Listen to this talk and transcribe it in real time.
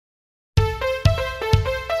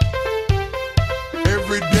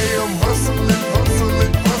every day I'm hustling,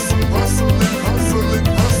 hustling, hustling, hustling,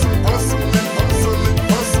 hustling, hustling, hustling,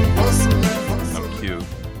 hustling, hustling, hustling. I'm Q.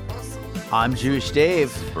 I'm Jewish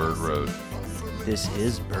Dave. Bird Road. This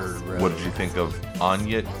is Bird Road. What did you think of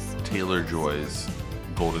Anya Taylor-Joy's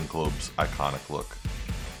Golden Globes iconic look?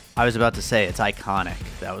 I was about to say it's iconic.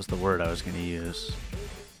 That was the word I was going to use.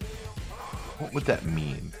 What would that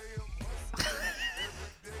mean?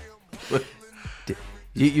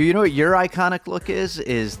 You know what your iconic look is?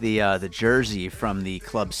 Is the jersey from the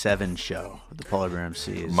Club 7 show, the Polar Bear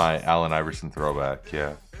MCs. My Allen Iverson throwback,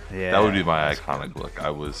 yeah. Yeah, That would be my iconic look. I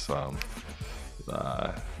was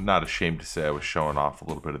not ashamed to say I was showing off a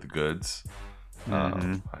little bit of the goods.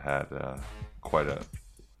 I had quite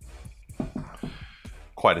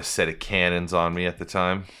a set of cannons on me at the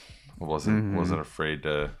time. I wasn't afraid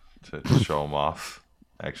to show them off.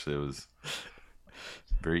 Actually, I was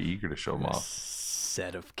very eager to show them off.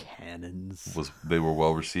 Set of cannons. They were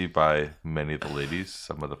well received by many of the ladies,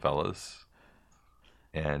 some of the fellas.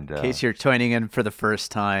 And In case you're tuning in for the first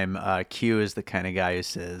time, Q is the kind of guy who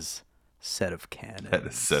says set of cannons. had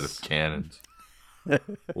a set of cannons. What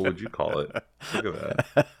would you call it? Look at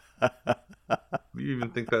that. What do you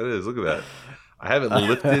even think that is? Look at that. I haven't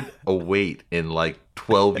lifted a weight in like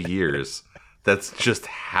 12 years. That's just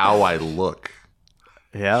how I look.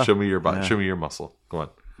 Yeah. Show me your body. Show me your muscle. Go on.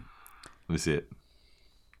 Let me see it.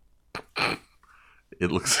 It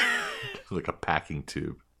looks like a packing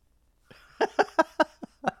tube.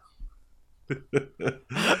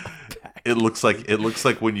 It looks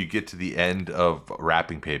like when you get to the end of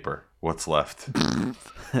wrapping paper, what's left.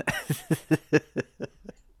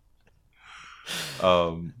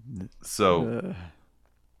 So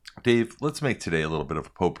Dave, let's make today a little bit of a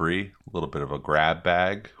potpourri, a little bit of a grab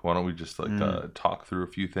bag. Why don't we just talk through a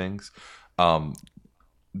few things?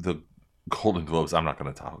 The Golden Globes, I'm not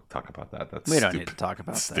going to talk about that. That's We don't stupid. need to talk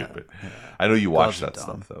about That's that. stupid. I know you watch Globes are that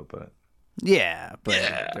dumb. stuff though, but Yeah, but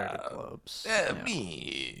they're the Globes.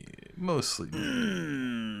 me mostly.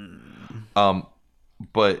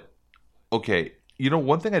 But okay,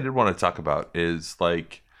 one thing I did want to talk about is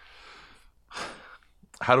like,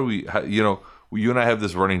 you and I have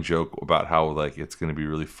this running joke about how like it's going to be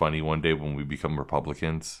really funny one day when we become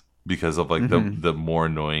Republicans because of like the more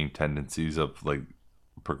annoying tendencies of like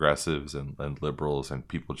progressives and liberals and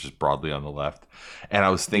people just broadly on the left. And I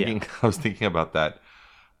was thinking about that.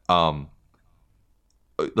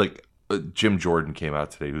 Jim Jordan came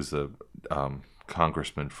out today, who's a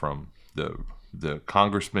congressman from the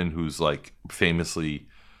congressman who's like famously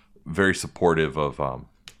very supportive of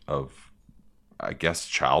I guess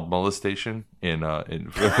child molestation in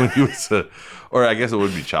when he was or I guess it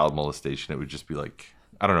wouldn't be child molestation, it would just be like,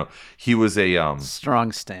 I don't know. He was a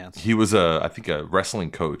Strong stance. he was I think a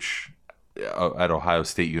wrestling coach at Ohio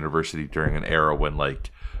State University during an era when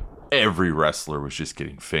like every wrestler was just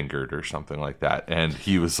getting fingered or something like that, and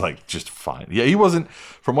he was like just fine. Yeah, he wasn't,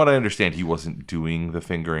 from what I understand, he wasn't doing the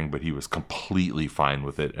fingering, but he was completely fine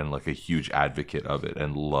with it and like a huge advocate of it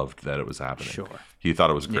and loved that it was happening. Sure. He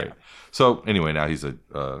thought it was great. Yeah. So anyway, now he's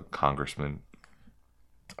a congressman,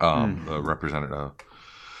 a representative,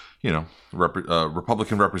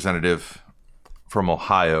 Republican representative from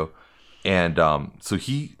Ohio. And so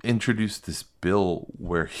he introduced this bill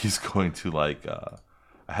where he's going to like, I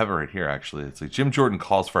have it right here actually. It's like Jim Jordan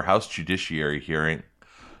calls for House Judiciary hearing.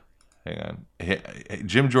 Hang on.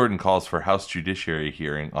 Jim Jordan calls for House Judiciary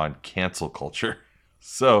hearing on cancel culture.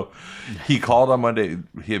 So he called on Monday,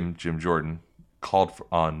 Jim Jordan, called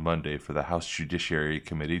on Monday for the House Judiciary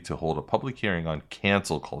Committee to hold a public hearing on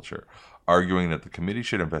cancel culture, arguing that the committee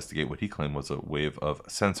should investigate what he claimed was a wave of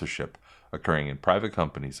censorship occurring in private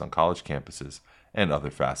companies on college campuses and other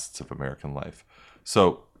facets of American life.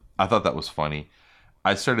 So I thought that was funny.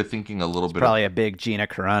 I started thinking a little bit. Probably a big Gina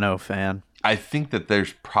Carano fan. I think that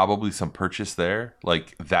there's probably some purchase there.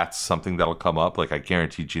 Like that's something that'll come up. Like I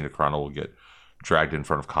guarantee Gina Carano will get dragged in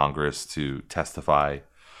front of Congress to testify,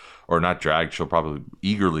 or not dragged. She'll probably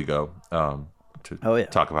eagerly go to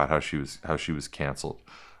talk about how she was canceled.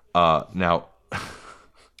 Now,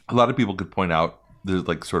 a lot of people could point out the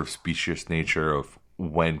like sort of specious nature of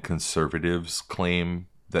when conservatives claim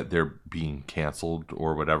that they're being canceled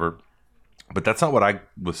or whatever. But that's not what I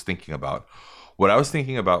was thinking about. What I was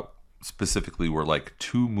thinking about specifically were like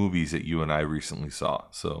two movies that you and I recently saw.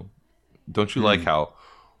 So don't you like how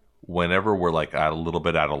whenever we're like a little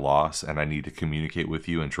bit at a loss and I need to communicate with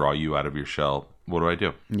you and draw you out of your shell, what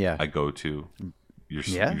do? Yeah. I go to your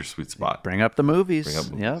sweet spot. Bring up the movies. Bring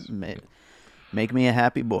up movies. Yep. Make me a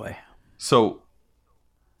happy boy. So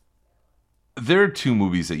There are two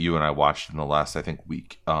movies that you and I watched in the last, I think,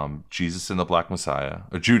 week. Jesus and the Black Messiah.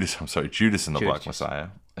 Judas, I'm sorry, Judas and the Black Messiah.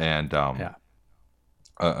 And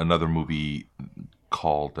another movie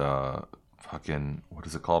called, what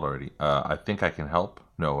is it called already? I Think I Can Help.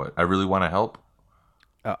 No, I Really Want to Help.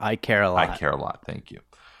 I Care a Lot. I Care a Lot, thank you.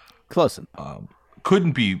 Close enough.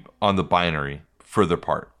 Couldn't be on the binary further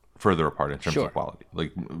apart in terms of quality.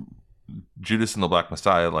 Like Judas and the Black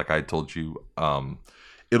Messiah, like I told you,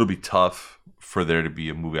 it'll be tough for there to be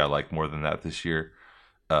a movie I like more than that this year.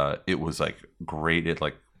 It was like great. It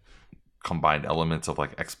like combined elements of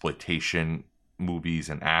like exploitation movies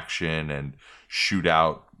and action and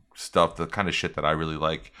shootout stuff, the kind of shit that I really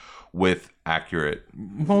like, with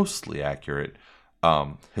mostly accurate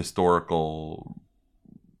historical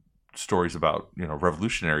stories about,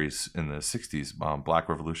 revolutionaries in the 60s, black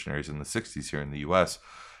revolutionaries in the 60s here in the US.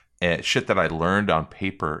 And shit that I learned on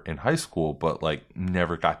paper in high school, but like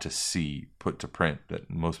never got to see put to print,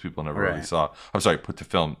 that most people never really saw. I'm sorry, put to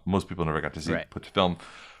film. Most people never got to see put to film.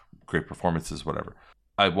 Great performances, whatever.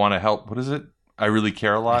 I Want to Help. What is it? I Really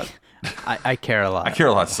Care a Lot. I Care a Lot. I Care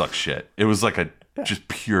a Lot sucks shit. It was like a just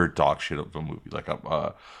pure dog shit of a movie.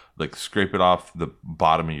 Like scrape it off the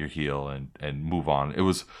bottom of your heel and move on. It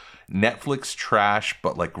was Netflix trash,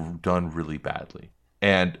 but like done really badly.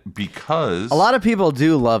 And because a lot of people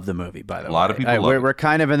do love the movie, by the way. A lot of people love it. We're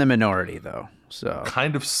kind of in the minority, though. So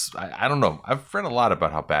kind of, I don't know. I've read a lot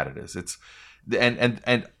about how bad it is. It's and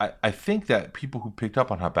I think that people who picked up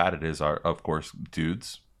on how bad it is are, of course,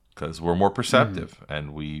 dudes, because we're more perceptive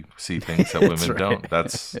and we see things that women don't.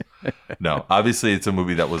 That's no. Obviously, it's a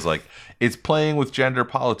movie that was like, it's playing with gender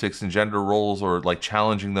politics and gender roles, or like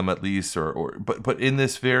challenging them at least, but in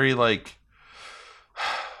this very like.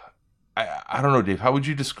 I don't know, Dave. How would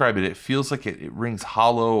you describe it? It feels like it rings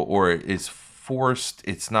hollow, or it's forced.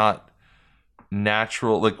 It's not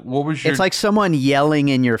natural. Like, what was your? It's like someone yelling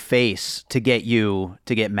in your face to get you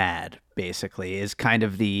to get mad. Basically, is kind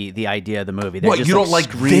of the idea of the movie. They're what, just you don't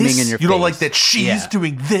like screaming this? in your face. You don't like that she's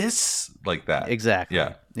doing this like that? Exactly.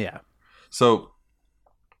 Yeah. So,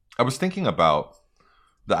 I was thinking about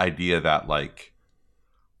the idea that like,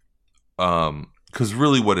 because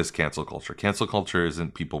really, what is cancel culture? Cancel culture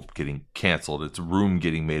isn't people getting canceled. It's room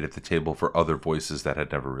getting made at the table for other voices that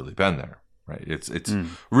had never really been there, right? It's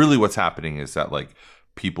really what's happening is that like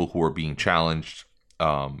people who are being challenged,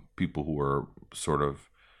 people who are sort of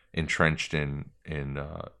entrenched in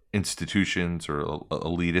institutions or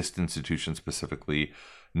elitist institutions specifically,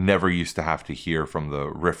 never used to have to hear from the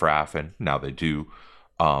riffraff, and now they do.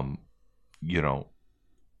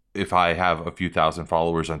 If I have a few thousand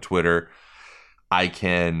followers on Twitter, I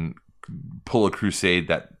can pull a crusade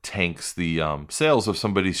that tanks the sales of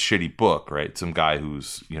somebody's shitty book, right? Some guy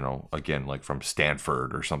who's, again, like from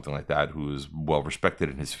Stanford or something like that, who is well respected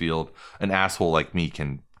in his field. An asshole like me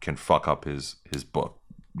can fuck up his book,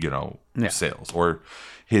 sales, or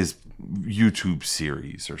his YouTube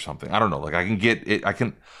series or something. I don't know. Like I can get it.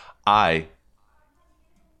 A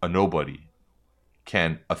nobody,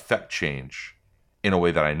 can affect change in a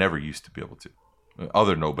way that I never used to be able to.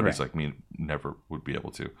 Other nobodies like me never would be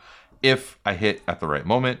able to. If I hit at the right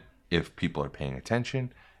moment, if people are paying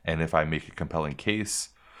attention, and if I make a compelling case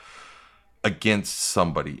against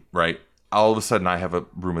somebody, right? All of a sudden I have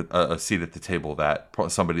a seat at the table that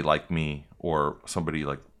somebody like me or somebody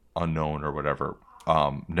like unknown or whatever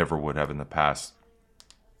never would have in the past.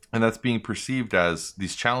 And that's being perceived as,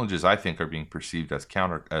 these challenges I think are being perceived as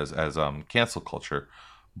cancel culture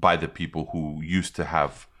by the people who used to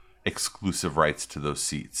have exclusive rights to those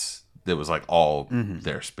seats. It was like all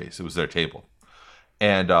their space. It was their table.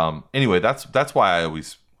 And anyway, that's why I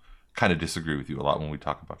always kind of disagree with you a lot when we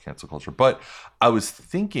talk about cancel culture. But I was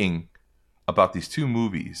thinking about these two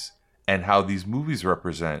movies and how these movies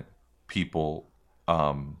represent people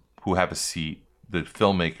who have a seat, the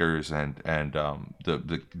filmmakers and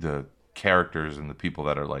the characters and the people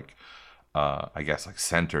that are like I guess like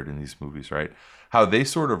centered in these movies, right? How they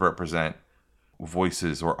sort of represent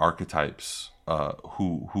voices or archetypes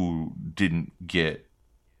who didn't get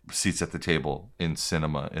seats at the table in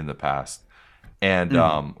cinema in the past, and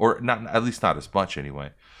or not, at least not as much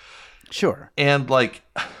anyway. Sure. And like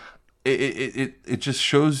it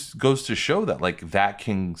just goes to show that like that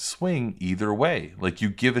can swing either way. Like you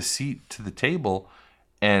give a seat to the table,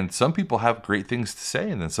 and some people have great things to say,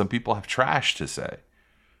 and then some people have trash to say.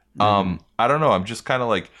 I don't know. I'm just kind of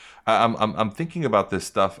like I'm thinking about this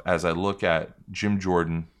stuff as I look at Jim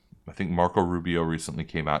Jordan, I think Marco Rubio recently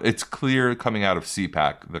came out. It's clear coming out of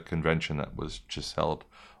CPAC, the convention that was just held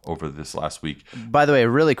over this last week. By the way,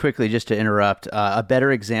 really quickly, just to interrupt, a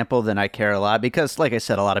better example than I Care a Lot, because like I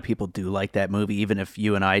said, a lot of people do like that movie, even if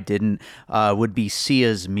you and I didn't, would be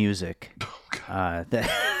Sia's music.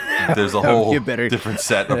 There's a whole different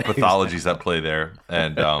set of pathologies at play there,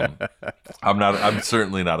 and I'm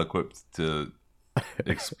certainly not equipped to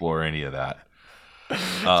explore any of that.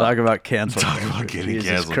 Talk about cancel. Talk culture. about getting Jesus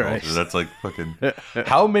canceled Christ. culture. That's like fucking.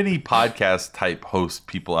 How many podcast type host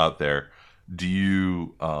people out there do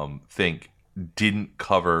you think didn't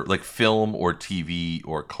cover like film or TV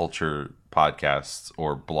or culture podcasts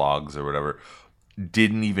or blogs or whatever?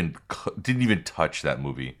 Didn't even touch that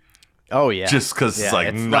movie. Oh yeah, just because it's like,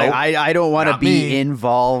 it's no, like, I don't want to be me.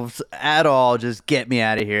 involved at all. Just get me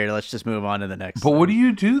out of here. Let's just move on to the next. But what do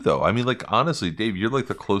you do though? I mean, like honestly, Dave, you're like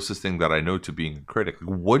the closest thing that I know to being a critic. Like,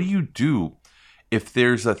 what do you do if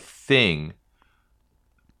there's a thing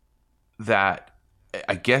that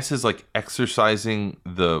I guess is like exercising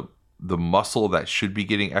the muscle that should be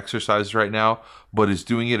getting exercised right now, but is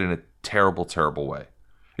doing it in a terrible, terrible way?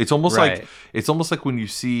 It's almost like when you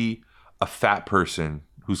see a fat person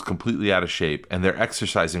who's completely out of shape and they're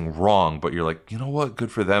exercising wrong, but you're like, you know what?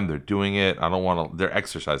 Good for them. They're doing it. I don't want to. They're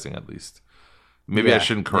exercising at least. Maybe I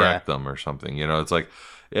shouldn't correct them or something. You know, it's like,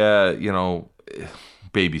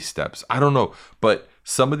 baby steps. I don't know. But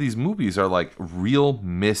some of these movies are like real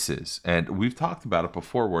misses. And we've talked about it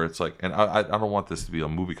before where it's like, and I don't want this to be a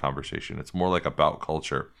movie conversation. It's more like about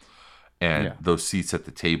culture and those seats at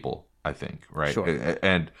the table, I think. Right. Sure.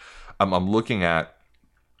 And I'm looking at,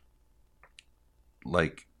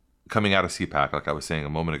 like coming out of CPAC, like I was saying a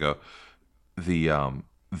moment ago,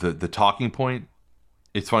 the talking point.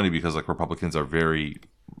 It's funny because like Republicans are very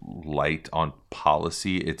light on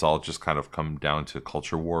policy. It's all just kind of come down to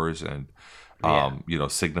culture wars and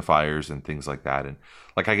signifiers and things like that. And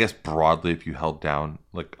like I guess broadly, if you held down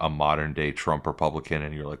like a modern day Trump Republican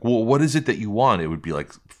and you're like, well, what is it that you want? It would be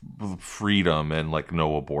like freedom and like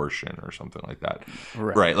no abortion or something like that,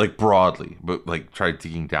 right? Like broadly, but like try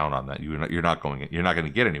digging down on that. You're not going to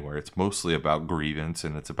get anywhere. It's mostly about grievance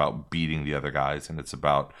and it's about beating the other guys and it's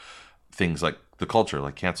about things like the culture,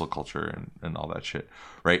 like cancel culture and all that shit,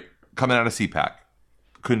 right? Coming out of CPAC.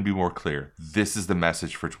 Couldn't be more clear. This is the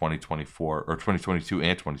message for 2024 or 2022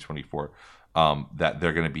 and 2024 that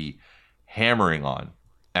they're going to be hammering on.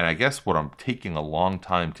 And I guess what I'm taking a long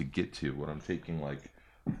time to get to, what I'm taking like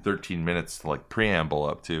 13 minutes to like preamble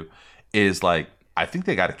up to, is like I think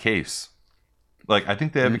they got a case. Like I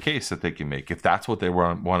think they have a case that they can make if that's what they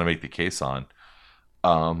want to make the case on.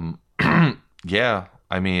 Yeah,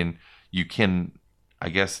 I mean you can, I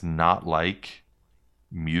guess, not like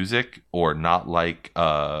music or not like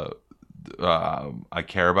I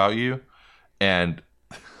Care About You and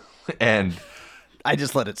I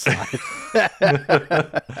just let it slide.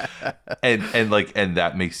 and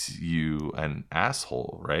that makes you an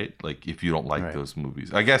asshole, right? Like if you don't like those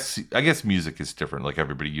movies. I guess music is different. Like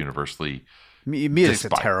everybody universally music's a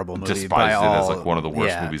terrible movie. Despised it as like one of the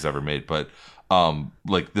worst movies ever made. But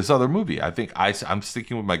like this other movie, I think I'm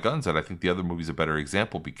sticking with my guns that I think the other movie's a better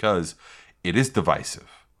example because it is divisive.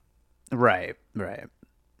 Right.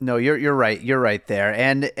 No, you're right. You're right there.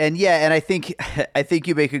 And I think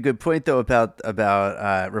you make a good point though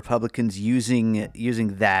about Republicans using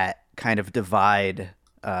that kind of divide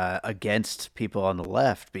against people on the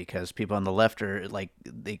left, because people on the left are like,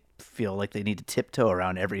 they feel like they need to tiptoe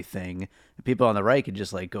around everything. People on the right can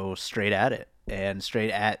just like go straight at it and straight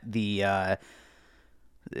at the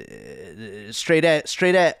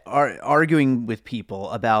arguing with people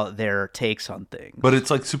about their takes on things. But it's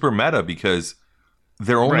like super meta because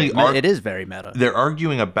they're only it is very meta. They're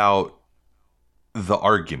arguing about the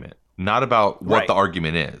argument, not about what the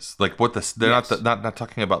argument is. Like what they're not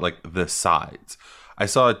talking about like the sides. I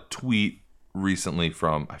saw a tweet recently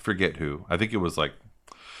from I forget who. I think it was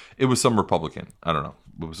some Republican. I don't know.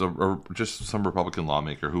 It was just some Republican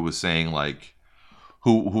lawmaker who was saying like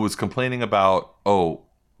who was complaining about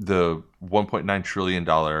the $1.9 trillion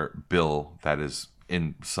bill that is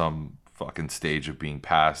in some fucking stage of being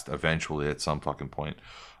passed eventually at some fucking point.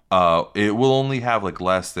 It will only have like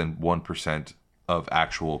less than 1% of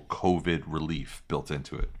actual COVID relief built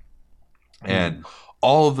into it. And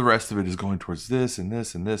all of the rest of it is going towards this and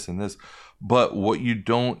this and this and this. But what you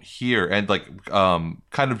don't hear, and like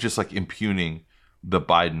kind of just like impugning the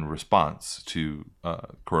Biden response to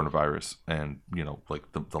coronavirus and, like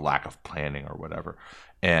the lack of planning or whatever.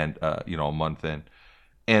 And, a month in.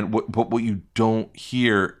 And what you don't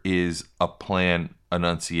hear is a plan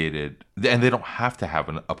enunciated. And they don't have to have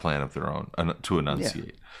a plan of their own to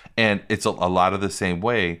enunciate. Yeah. And it's a lot of the same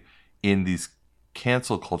way in these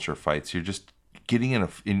cancel culture fights, you're just getting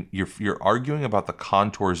you're arguing about the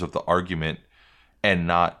contours of the argument and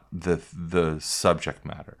not the subject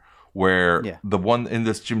matter. Where Yeah. the one in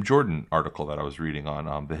this Jim Jordan article that I was reading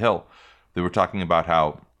on The Hill, they were talking about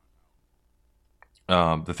how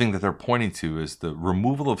the thing that they're pointing to is the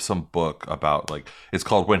removal of some book about, like, it's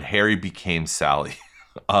called When Harry Became Sally.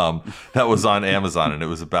 That was on Amazon, and it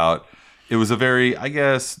was a very, I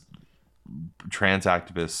guess, trans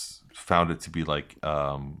activists found it to be like,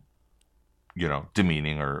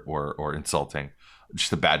 demeaning or insulting,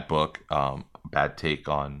 just a bad book, bad take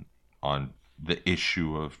on the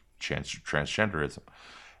issue of transgenderism.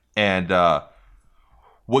 And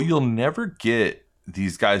what you'll never get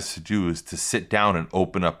these guys to do is to sit down and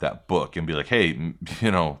open up that book and be like, hey,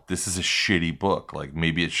 this is a shitty book. Like,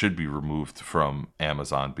 maybe it should be removed from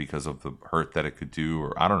Amazon because of the hurt that it could do,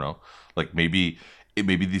 or I don't know. Like, maybe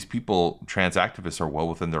these people, trans activists, are well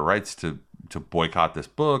within their rights to boycott this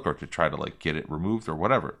book or to try to, like, get it removed or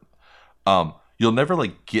whatever. You'll never,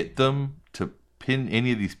 like, get them to pin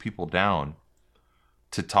any of these people down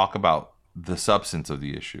to talk about the substance of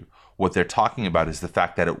the issue. What they're talking about is the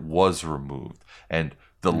fact that it was removed and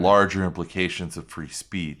the larger implications of free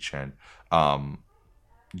speech and, what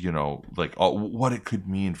it could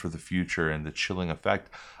mean for the future and the chilling effect.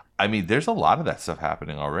 I mean, there's a lot of that stuff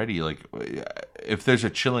happening already. Like, if there's a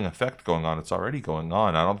chilling effect going on, it's already going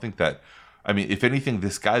on. I don't think that, if anything,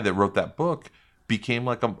 this guy that wrote that book became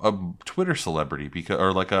like a Twitter celebrity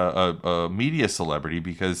or like a media celebrity,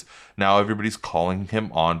 because now everybody's calling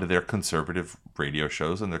him on to their conservative radio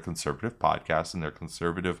shows and their conservative podcasts and their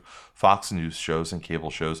conservative Fox News shows and cable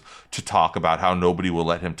shows to talk about how nobody will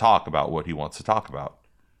let him talk about what he wants to talk about.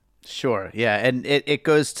 Sure. Yeah. And it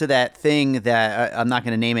goes to that thing that I'm not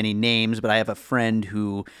going to name any names, but I have a friend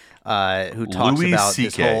who talks Louis about C.K.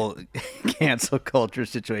 this whole cancel culture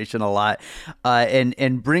situation a lot,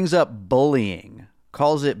 and brings up bullying,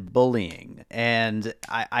 calls it bullying. And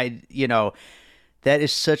I that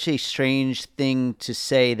is such a strange thing to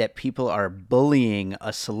say, that people are bullying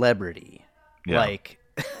a celebrity. Yeah. Like,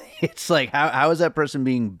 it's like, how is that person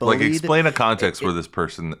being bullied? Like, explain a context where this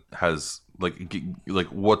person has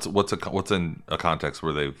what's in a context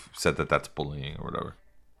where they've said that that's bullying or whatever.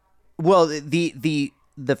 Well, the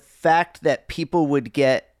fact that people would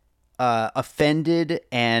get offended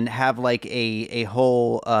and have like a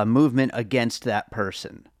whole movement against that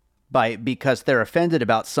person because they're offended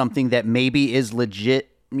about something that maybe is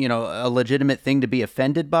legit, a legitimate thing to be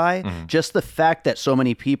offended by. Mm-hmm. Just the fact that so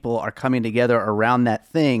many people are coming together around that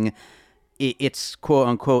thing, it's quote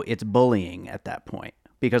unquote, it's bullying at that point,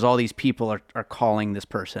 because all these people are calling this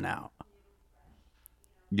person out.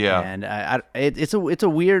 Yeah, and it's a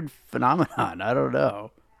weird phenomenon. I don't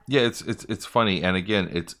know. Yeah, it's funny, and again,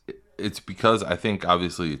 it's because I think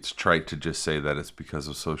obviously it's trite to just say that it's because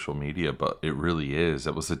of social media, but it really is.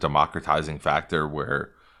 It was a democratizing factor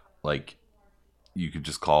where, like, you could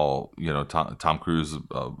just call Tom Cruise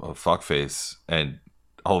a fuckface, and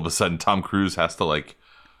all of a sudden Tom Cruise has to like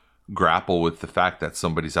grapple with the fact that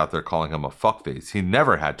somebody's out there calling him a fuckface. He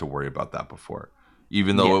never had to worry about that before.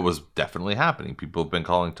 Even though it was definitely happening. People have been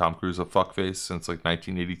calling Tom Cruise a fuckface since like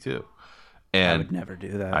 1982. And I would never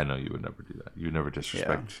do that. I know you would never do that. You would never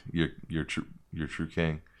disrespect your true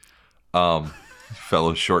king.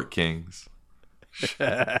 Fellow short kings. Who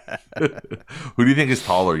do you think is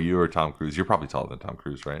taller, you or Tom Cruise? You're probably taller than Tom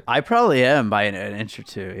Cruise, right? I probably am by an inch or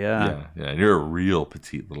two, yeah. Yeah. And you're a real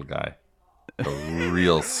petite little guy. A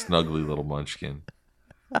real snuggly little munchkin.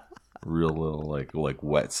 Real little like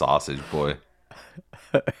wet sausage boy.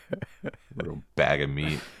 Little bag of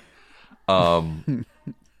meat.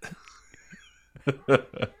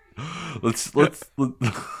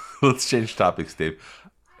 Let's change topics, Dave.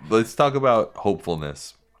 Let's talk about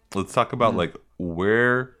hopefulness. Let's talk about like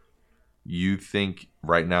where you think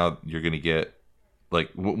right now you're gonna get, like,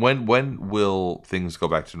 when will things go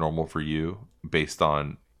back to normal for you based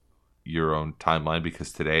on your own timeline?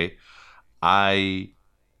 Because today I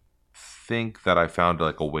think that I found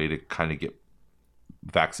like a way to kind of get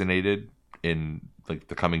vaccinated in like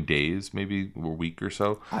the coming days, maybe a week or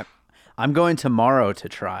so. I'm going tomorrow to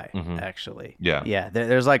try, actually. Yeah.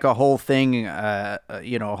 There's like a whole thing, a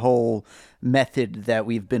whole method that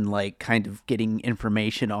we've been like kind of getting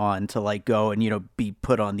information on to like go and, be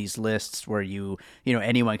put on these lists where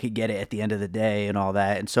anyone could get it at the end of the day and all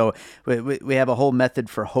that. And so we have a whole method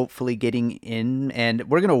for hopefully getting in, and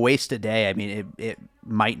we're going to waste a day. I mean, it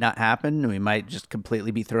might not happen. We might just completely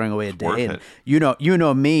be throwing away a day. And you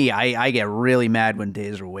know me, I get really mad when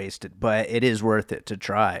days are wasted, but it is worth it to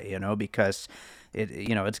try, because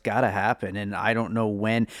it's got to happen. And I don't know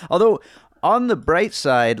when, although On the bright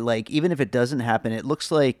side, like even if it doesn't happen, it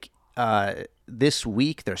looks like this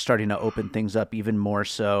week they're starting to open things up even more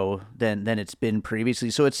so than it's been previously.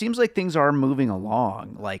 So it seems like things are moving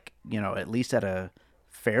along, like, at least at a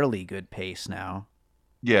fairly good pace now.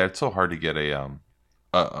 Yeah, it's so hard to get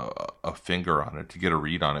a finger on it, to get a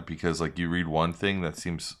read on it, because like you read one thing that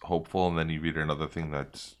seems hopeful and then you read another thing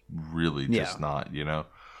that's really just not.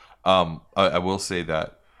 I will say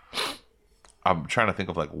that I'm trying to think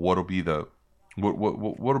of like what'll be the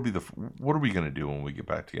what are we gonna do when we get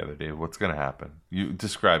back together, Dave? What's gonna happen? You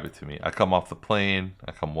describe it to me. I come off the plane,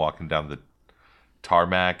 I come walking down the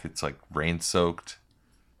tarmac, it's like rain soaked,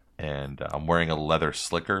 and I'm wearing a leather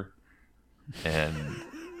slicker, and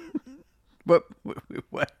What? I'm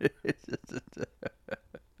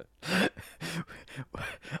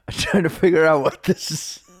trying to figure out what this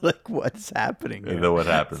is like. What's happening? you know what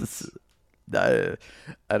happens. I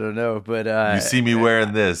don't know, but You see me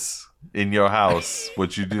wearing this in your house,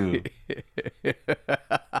 what you do?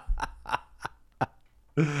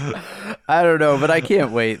 I don't know, but I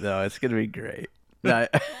can't wait though. It's gonna be great.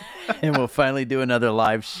 And we'll finally do another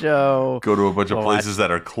live show. Go to a bunch of places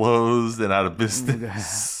that are closed and out of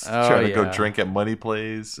business. Trying to go drink at Money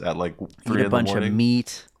Plays at like 3 Eat in a the bunch morning. of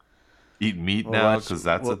meat. Eat meat now because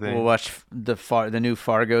that's a thing. We'll watch the new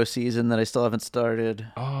Fargo season that I still haven't started.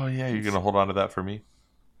 Oh yeah, you're gonna hold on to that for me?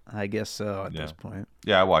 I guess so at this point.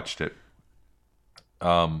 Yeah, I watched it.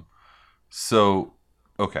 So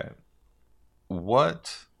okay,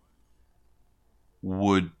 what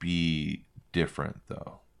would be different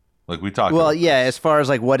though? Like we talked. Well, about yeah. this. As far as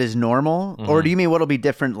like what is normal, or do you mean what'll be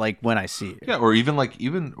different like when I see it? Yeah, or even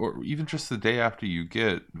just the day after you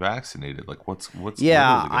get vaccinated. Like what's Yeah, literally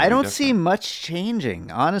gonna I be don't different? see much changing,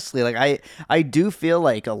 honestly. Like I do feel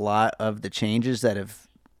like a lot of the changes that have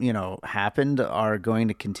happened are going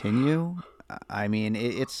to continue. I mean,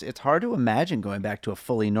 it's hard to imagine going back to a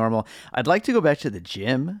fully normal. I'd like to go back to the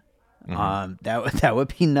gym. That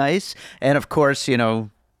would be nice. And of course,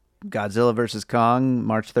 Godzilla versus Kong,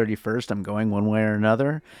 March 31st. I'm going one way or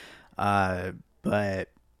another. But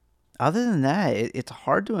other than that, it's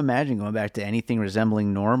hard to imagine going back to anything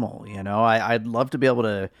resembling normal. I'd love to be able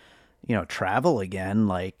to, travel again,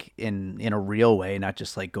 like in a real way, not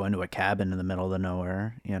just like going to a cabin in the middle of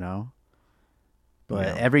nowhere.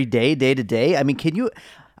 But every day to day. I mean,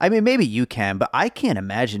 maybe you can, but I can't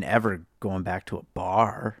imagine ever going back to a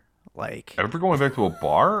bar. Like Ever going back to a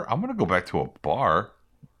bar? I'm gonna go back to a bar.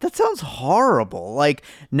 that sounds horrible. Like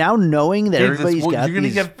now knowing that Dude, everybody's got you're gonna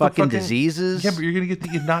these get the fucking diseases. Yeah, but you're gonna get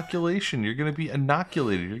the inoculation. You're gonna be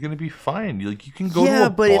inoculated. You're gonna be fine. You can go to Yeah, a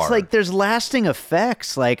but bar. it's like there's lasting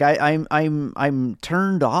effects. Like I'm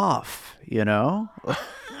turned off.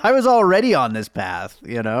 I was already on this path.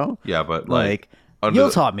 Yeah, but Like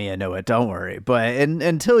you'll taught me into it. Don't worry. But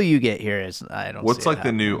until you get here, I don't. What's see it like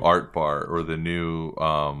the new art bar or the new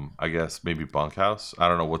I guess maybe bunkhouse? I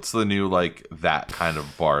don't know. What's the new like that kind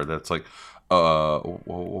of bar that's like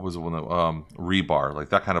what was the one that Rebar, like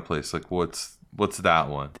that kind of place? Like what's that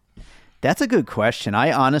one? That's a good question.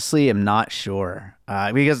 I honestly am not sure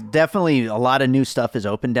because definitely a lot of new stuff is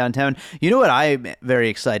open downtown. You know what I'm very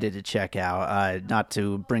excited to check out? Not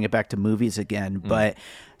to bring it back to movies again, but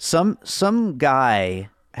some guy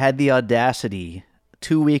had the audacity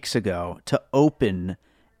 2 weeks ago to open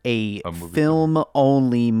a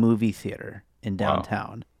film-only movie theater in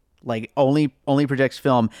downtown. Like only projects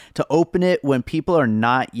film, to open it when people are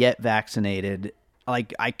not yet vaccinated.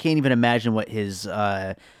 Like I can't even imagine what his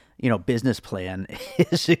business plan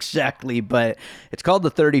is exactly, but it's called the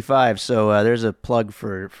 35. So there's a plug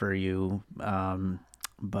for you.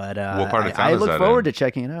 But What part of town I is look that forward in? to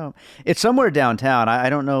checking it out. It's somewhere downtown.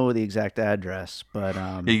 I don't know the exact address, but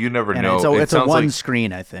Yeah, you never and know. It's a sounds one like,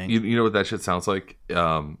 screen, I think. you know what that shit sounds like?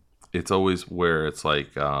 It's always where it's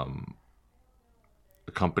like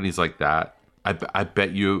companies like that. I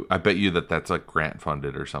bet you that's like grant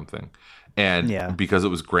funded or something. And because it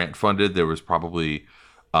was grant funded, there was probably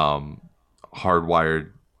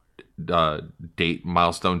hardwired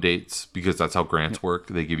milestone dates, because that's how grants work.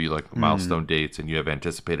 They give you like milestone dates and you have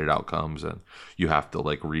anticipated outcomes and you have to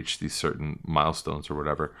like reach these certain milestones or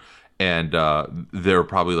whatever. And they're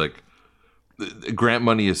probably like, grant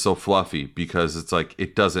money is so fluffy because it's like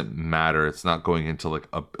it doesn't matter. It's not going into like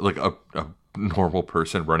a normal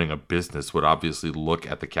person running a business would obviously look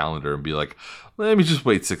at the calendar and be like, let me just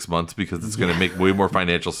wait 6 months because it's going to make way more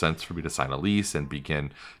financial sense for me to sign a lease and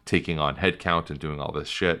begin taking on headcount and doing all this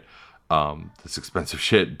shit, this expensive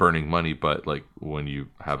shit, burning money. But like when you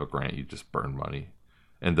have a grant, you just burn money,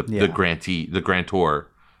 and the grantor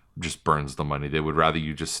just burns the money. They would rather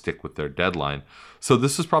you just stick with their deadline. So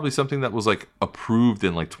this is probably something that was like approved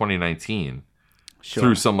in like 2019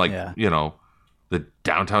 through some like, the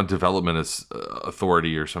Downtown Development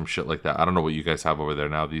Authority or some shit like that. I don't know what you guys have over there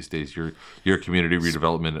now these days. Your Community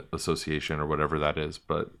Redevelopment Association or whatever that is.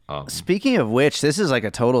 But speaking of which, this is like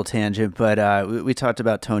a total tangent, but we talked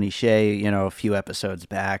about Tony Hsieh, a few episodes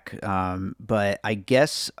back. But I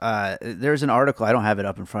guess there's an article. I don't have it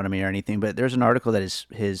up in front of me or anything, but there's an article that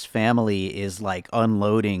his family is like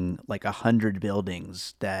unloading like 100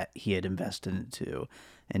 buildings that he had invested into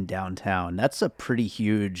in downtown. That's a pretty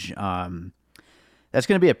huge. That's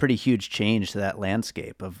going to be a pretty huge change to that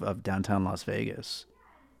landscape of downtown Las Vegas.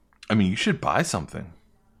 I mean, you should buy something.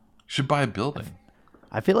 You should buy a building.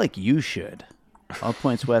 I feel like you should. All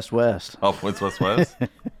Points West West. All Points West West?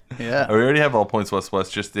 Yeah. We already have All Points West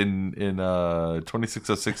West just in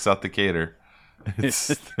 2606 South Decatur.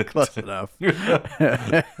 It's close enough.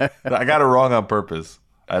 I got it wrong on purpose.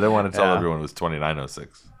 I didn't want to tell everyone it was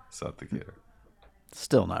 2906 South Decatur.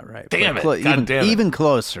 Still not right. Damn it. Even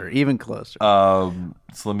closer. So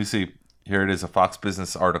let me see. Here it is, a Fox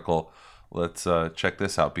Business article. Let's check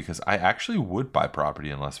this out because I actually would buy property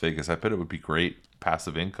in Las Vegas. I bet it would be great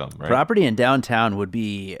passive income, right? Property in downtown would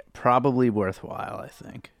be probably worthwhile, I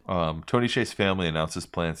think. Tony Hsieh's family announces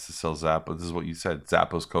plans to sell Zappos. This is what you said.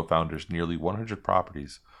 Zappos co-founders nearly 100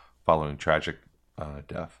 properties following tragic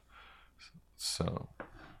death. So,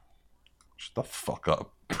 shut the fuck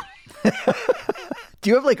up. Do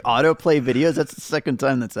you have like autoplay videos? That's the second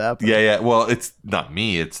time that's happened. Yeah. Well, it's not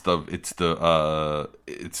me. It's the website.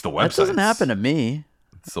 That doesn't happen to me.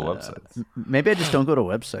 It's the website. Maybe I just don't go to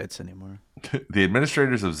websites anymore. The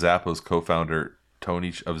administrators of Zappos co-founder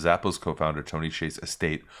Tony Hsieh's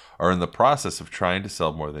estate are in the process of trying to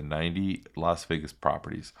sell more than 90 Las Vegas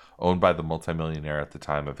properties owned by the multimillionaire at the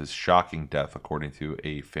time of his shocking death, according to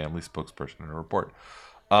a family spokesperson in a report.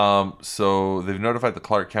 So they've notified the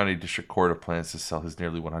Clark County District Court of plans to sell his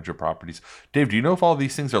nearly 100 properties. Dave, do you know if all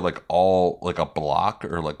these things are like all like a block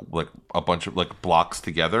or like a bunch of like blocks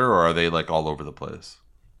together, or are they like all over the place?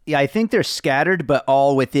 Yeah, I think they're scattered, but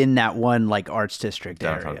all within that one like arts district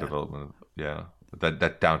Downtown area. development. Yeah.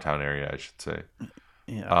 That downtown area, I should say.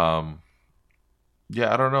 Yeah.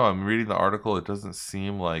 Yeah, I don't know. I'm reading the article. It doesn't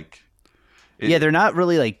seem like they're not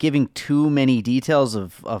really like giving too many details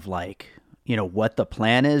of like, what the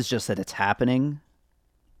plan is, just that it's happening.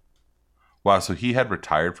 Wow, so he had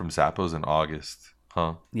retired from Zappos in August,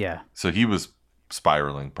 huh? Yeah. So he was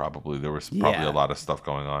spiraling probably. There was probably a lot of stuff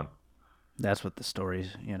going on. That's what the stories,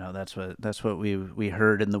 that's what we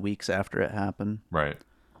heard in the weeks after it happened. Right.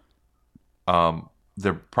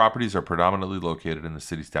 Their properties are predominantly located in the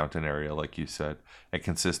city's downtown area, like you said. It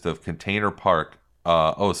consists of Container Park.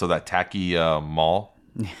 So that tacky mall.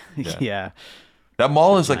 Yeah. That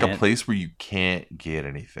mall is like a place where you can't get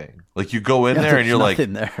anything. Like you go in there and you're like,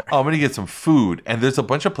 there. oh, I'm going to get some food. And there's a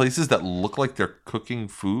bunch of places that look like they're cooking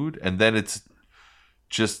food. And then it's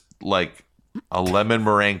just like a lemon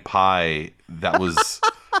meringue pie that was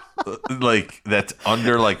like, that's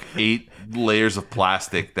under like 8 layers of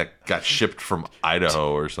plastic that got shipped from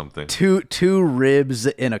Idaho or something. Two ribs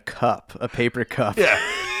in a cup, a paper cup. Yeah.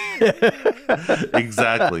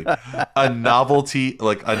 Exactly. A novelty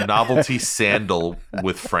sandal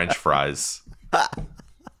with French fries.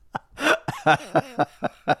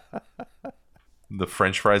 The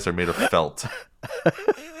French fries are made of felt.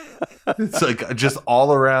 It's like just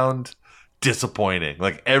all around disappointing.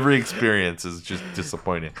 Like every experience is just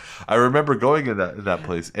disappointing. I remember going in that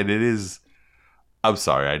place, and it is. I'm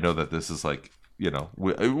sorry. I know that this is like,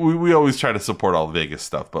 we always try to support all Vegas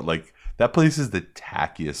stuff, but like that place is the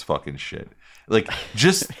tackiest fucking shit. Like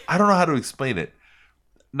just I don't know how to explain it.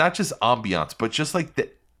 Not just ambiance, but just like the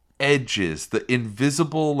edges, the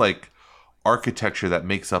invisible like architecture that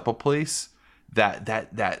makes up a place.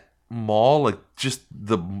 That mall, like just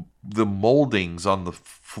the moldings on the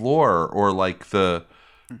floor, or like the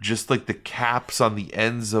caps on the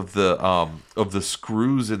ends of the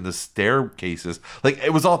screws in the staircases. Like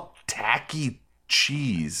it was all tacky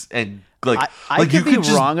cheese, and like you could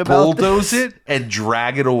just wrong about bulldoze it and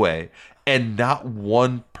drag it away, and not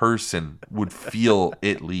one person would feel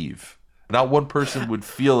it leave. Not one person would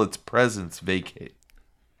feel its presence vacate.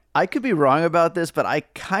 I could be wrong about this, but I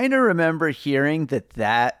kind of remember hearing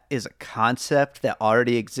that is a concept that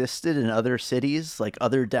already existed in other cities, like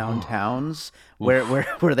other downtowns,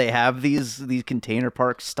 where they have these container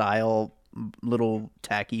park style little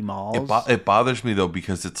tacky malls. It bothers me though,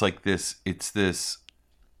 because it's like this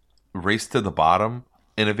race to the bottom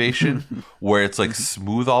innovation where it's like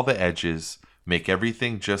smooth all the edges, make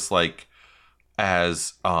everything just like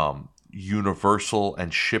as universal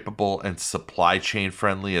and shippable and supply chain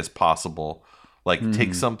friendly as possible. Like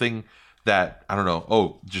take something that, I don't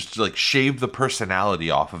know, just like shave the personality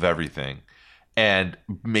off of everything and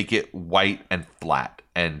make it white and flat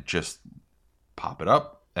and just pop it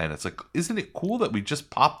up. And it's like, isn't it cool that we just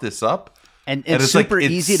pop this up? And it's super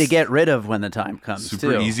easy to get rid of when the time comes,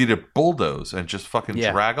 super too. easy to bulldoze and just fucking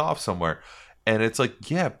drag off somewhere. And it's like,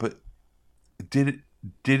 yeah, but did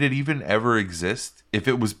it even ever exist? If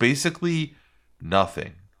it was basically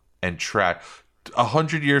nothing and trash,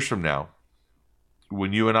 100 years from now,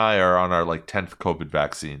 when you and I are on our like 10th COVID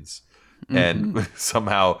vaccines, and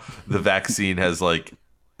somehow the vaccine has like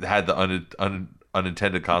had the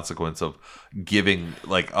unintended consequence of giving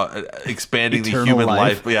like expanding Eternal the human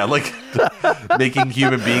life. life. Yeah, like making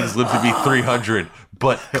human beings live to be 300,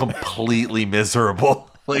 but completely miserable.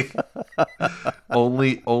 Like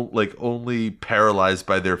only paralyzed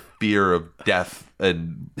by their fear of death,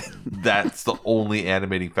 and that's the only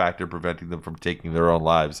animating factor preventing them from taking their own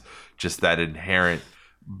lives. Just that inherent,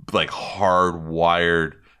 like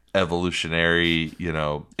hardwired evolutionary,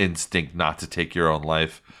 instinct not to take your own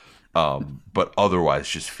life, but otherwise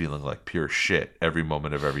just feeling like pure shit every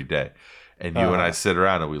moment of every day. And you and I sit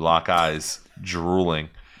around and we lock eyes, drooling,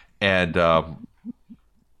 and I'm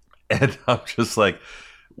just like,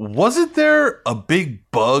 wasn't there a big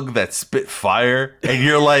bug that spit fire? And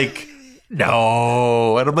you're like,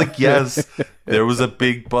 no. And I'm like, yes, there was a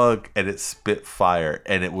big bug and it spit fire,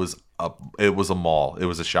 and it was a mall. It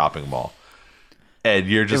was a shopping mall. And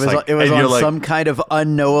you're just it was on some kind of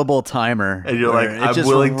unknowable timer. And you're like, it I'm just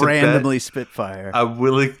willing to randomly spit fire. I'm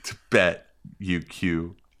willing to bet you,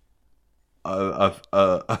 Q,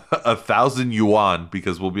 1,000 yuan,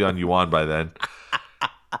 because we'll be on yuan by then.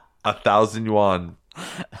 1,000 yuan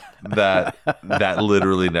that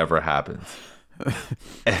literally never happens.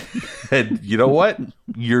 And you know what?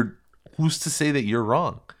 Who's to say that you're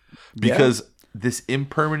wrong? Because this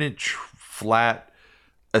impermanent, flat,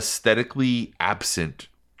 aesthetically absent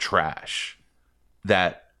trash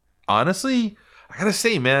that, honestly, I gotta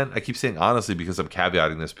say, man, I keep saying honestly because I'm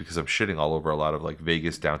caveating this because I'm shitting all over a lot of like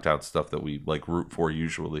Vegas downtown stuff that we like root for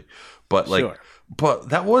usually, but like, but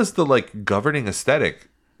that was the like governing aesthetic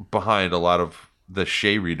behind a lot of the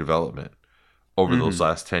Shea redevelopment over those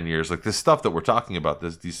last 10 years. Like this stuff that we're talking about,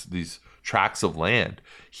 these tracts of land,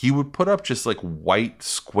 he would put up just like white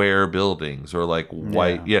square buildings or like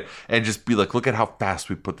white, and just be like, look at how fast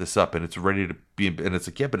we put this up and it's ready to be. And it's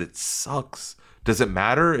like, yeah, but it sucks. Does it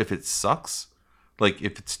matter if it sucks? Like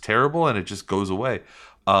if it's terrible and it just goes away.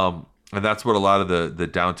 And that's what a lot of the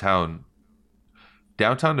downtown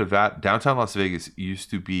Las Vegas used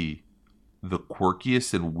to be, the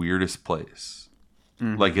quirkiest and weirdest place.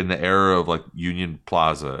 Like in the era of like Union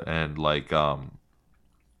Plaza and like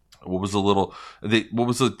what was the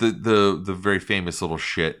very famous little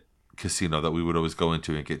shit casino that we would always go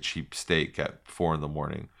into and get cheap steak at 4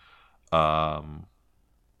 a.m.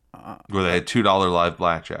 Where they had $2 live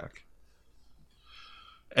blackjack.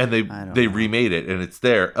 And they remade it and it's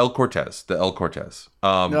there. El Cortez.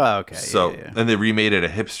 Okay. So and they remade it a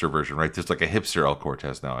hipster version, right? There's like a hipster El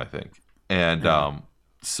Cortez now, I think. And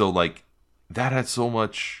so like that had so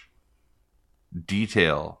much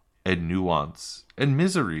detail and nuance and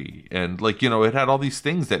misery, and like, it had all these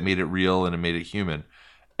things that made it real and it made it human.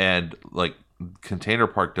 And like Container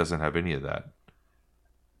Park doesn't have any of that.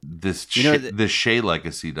 This Shea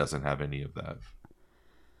legacy doesn't have any of that.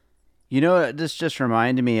 This just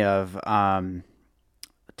reminded me of a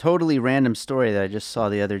totally random story that I just saw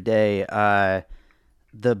the other day.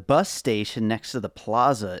 The bus station next to the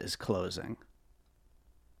plaza is closing.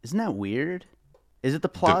 Isn't that weird? Is it the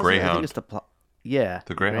plaza? The Greyhound. I think it's the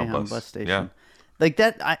the Greyhound bus station. Yeah. Like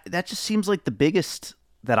that. That just seems like the biggest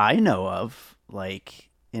that I know of, like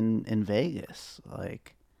in Vegas.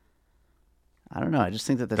 Like, I don't know. I just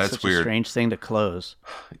think that's such weird. A strange thing to close.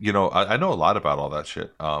 I know a lot about all that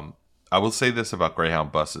shit. I will say this about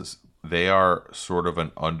Greyhound buses: they are sort of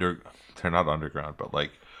they're not underground, but like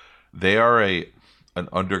they are an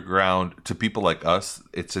underground to people like us.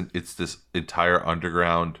 It's this entire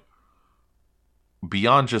underground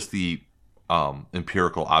beyond just the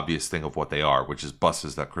empirical obvious thing of what they are, which is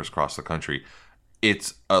buses that crisscross the country.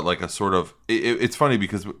 It's like a sort of it's funny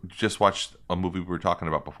because we just watched a movie we were talking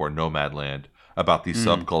about before, Nomadland, about these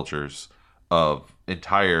subcultures of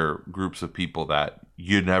entire groups of people that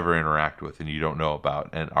you never interact with and you don't know about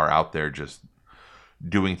and are out there just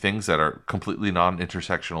doing things that are completely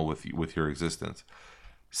non-intersectional with your existence.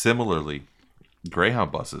 Similarly,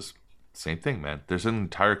 Greyhound buses, same thing, man. There's an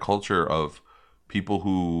entire culture of people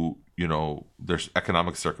who, their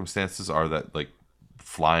economic circumstances are that like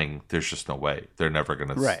flying, there's just no way they're never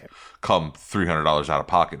gonna Right. come $300 out of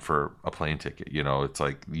pocket for a plane ticket. You know, it's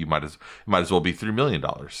like you might as well be $3 million.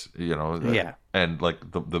 You know, Yeah. and like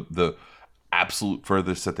the absolute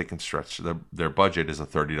furthest that they can stretch their budget is a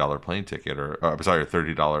 $30 plane ticket, or sorry, a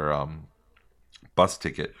 $30 bus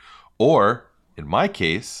ticket, or in my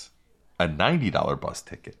case, a $90 bus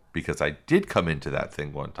ticket, because I did come into that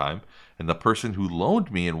thing one time, and the person who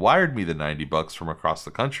loaned me and wired me the $90 from across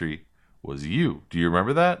the country was you. Do you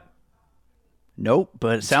remember that? Nope,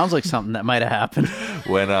 but it sounds like something that might have happened.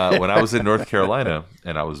 When I was in North Carolina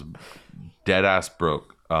and I was dead ass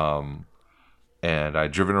broke, and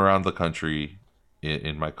I'd driven around the country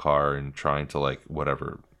in my car and trying to like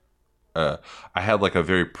whatever. I had like a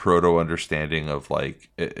very proto understanding of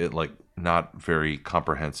like it like not very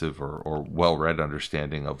comprehensive or well read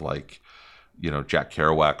understanding of like, you know, Jack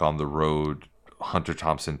Kerouac on the road, Hunter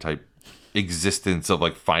Thompson type existence of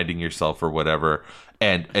like finding yourself or whatever,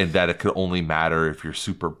 and that it could only matter if you're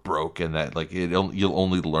super broke, and that like you'll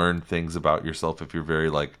only learn things about yourself if you're very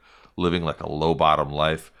like living like a low bottom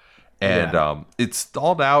life. And it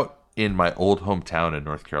stalled out in my old hometown in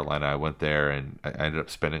North Carolina. I went there and I ended up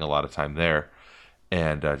spending a lot of time there,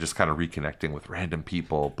 and just kind of reconnecting with random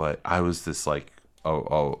people. But I was this like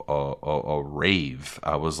a rave.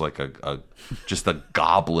 I was like a just a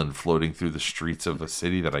goblin floating through the streets of a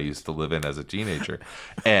city that I used to live in as a teenager.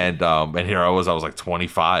 And here I was like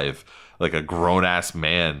 25, like a grown ass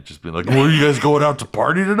man, just being like, "Well, are you guys going out to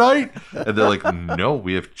party tonight?" And they're like, "No,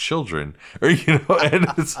 we have children," or you know. And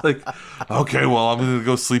it's like, okay, well, I'm gonna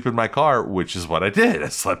go sleep in my car, which is what I did. I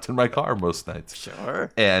slept in my car most nights.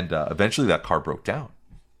 Sure. And eventually that car broke down,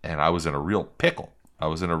 and I was in a real pickle. I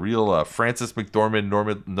was in a real Francis McDormand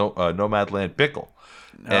Nomadland pickle.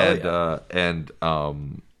 And I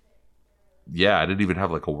didn't even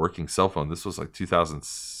have like a working cell phone. This was like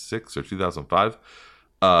 2006 or 2005.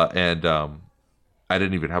 And I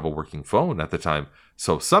didn't even have a working phone at the time.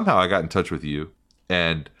 So somehow I got in touch with you,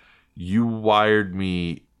 and you wired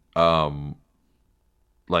me like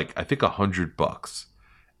I think $100.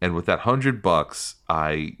 And with that $100,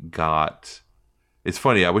 I got. It's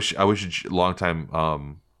funny. I wish a long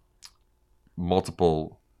time,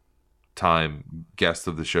 multiple time guest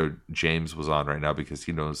of the show, James, was on right now, because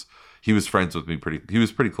he was friends with me he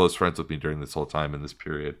was pretty close friends with me during this whole time in this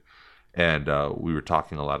period. And we were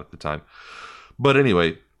talking a lot at the time. But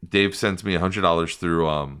anyway, Dave sends me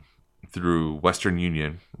 $100 through Western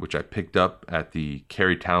Union, which I picked up at the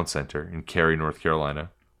Cary Town Center in Cary, North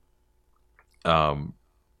Carolina.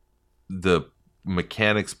 The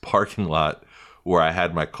mechanic's parking lot where I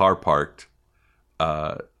had my car parked,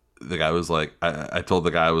 the guy was like, I told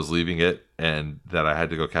the guy I was leaving it and that I had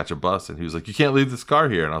to go catch a bus. And he was like, "You can't leave this car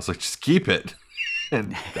here." And I was like, "Just keep it."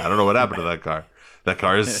 And I don't know what happened to that car. That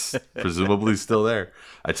car is presumably still there.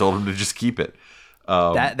 I told him to just keep it.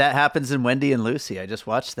 That happens in Wendy and Lucy. I just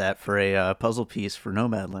watched that for a puzzle piece for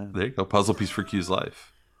Nomadland. There you go. Puzzle piece for Q's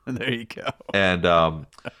life. There you go. And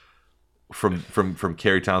from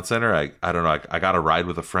Cary Town Center, I don't know. I got a ride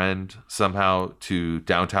with a friend somehow to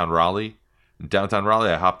downtown Raleigh. In downtown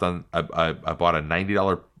Raleigh, I hopped on. I bought a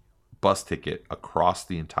 $90 bus ticket across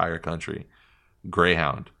the entire country,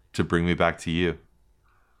 Greyhound, to bring me back to you.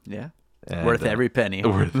 Yeah. And, Worth every penny.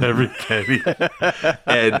 Worth every penny.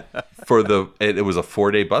 And it was a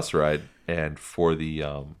 4-day bus ride, and for the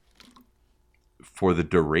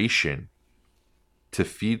duration to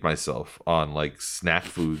feed myself on like snack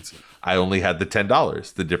foods, I only had the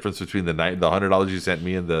 $10. The difference between the $100 you sent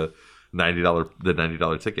me and the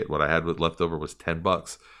 $90 ticket, what I had left over was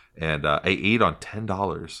 $10, and I ate on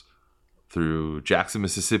 $10 through Jackson,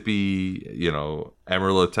 Mississippi,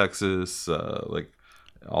 Amarillo, Texas, like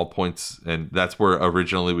All Points, and that's where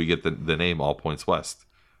originally we get the name All Points West,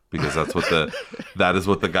 because that is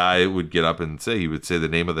what the guy would get up and say. He would say the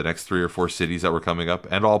name of the next 3 or 4 cities that were coming up,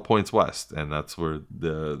 and All Points West, and that's where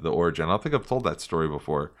the origin. I don't think I've told that story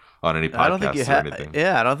before on any podcast or anything.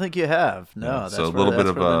 Yeah, I don't think you have. No, Yeah, that's so a where- little bit that's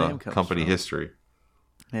of where the name comes company from. history.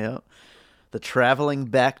 Yeah, the traveling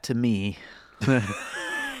back to me.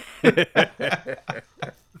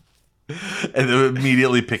 And then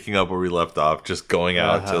immediately picking up where we left off, just going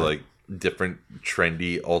out to like different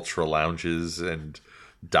trendy ultra lounges and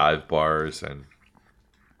dive bars and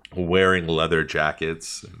wearing leather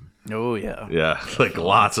jackets. Oh yeah. Yeah, like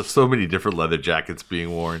so many different leather jackets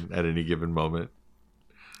being worn at any given moment.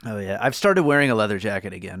 Oh yeah. I've started wearing a leather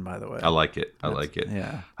jacket again, by the way. I like it. I like it.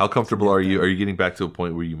 Yeah. How comfortable are you? Are you getting back to a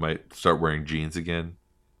point where you might start wearing jeans again?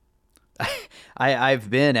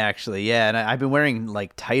 I've been actually, yeah, and I've been wearing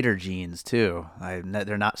like tighter jeans too.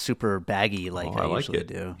 They're not super baggy like I like usually it.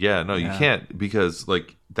 do. Yeah, no, you can't, because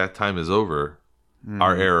like that time is over.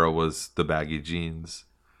 Our era was the baggy jeans.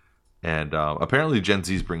 And apparently Gen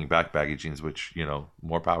Z is bringing back baggy jeans, which,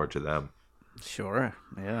 more power to them. Sure.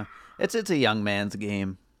 Yeah. It's a young man's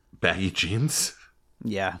game. Baggy jeans?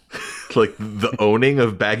 Yeah. Like the owning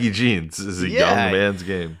of baggy jeans is a young man's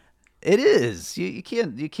game. It is. You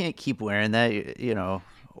can't keep wearing that.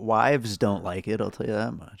 Wives don't like it. I'll tell you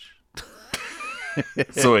that much.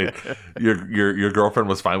 So wait, your girlfriend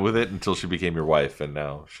was fine with it until she became your wife, and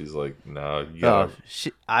now she's like, no,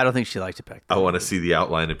 I don't think she liked it back then. I want to see the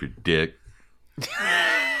outline of your dick.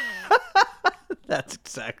 That's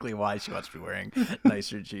exactly why she wants to be wearing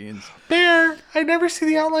nicer jeans. Bear, I never see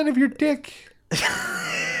the outline of your dick.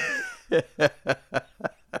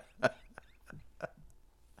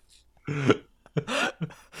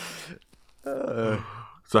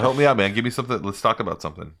 So help me out, man. Give me something. Let's talk about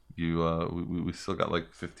something. We still got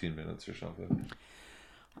like 15 minutes or something.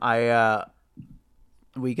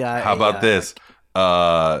 We got. How about this?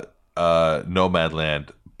 Nomadland,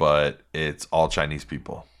 but it's all Chinese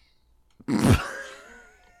people.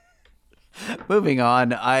 Moving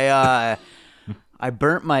on, I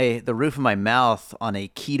burnt the roof of my mouth on a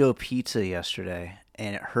keto pizza yesterday,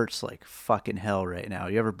 and it hurts like fucking hell right now.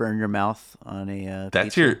 You ever burn your mouth on a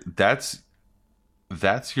pizza?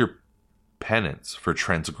 That's your penance for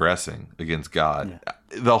transgressing against God. Yeah.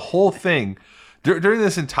 The whole thing during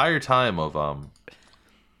this entire time of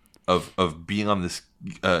being on this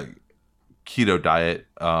keto diet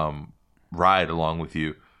ride along with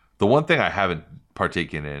you, the one thing I haven't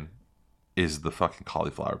partaken in is the fucking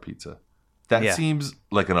cauliflower pizza. That seems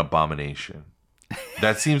like an abomination.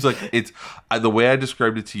 That seems like it's the way I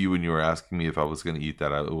described it to you when you were asking me if I was going to eat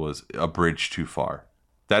that. It was a bridge too far.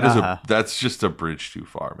 That's just a bridge too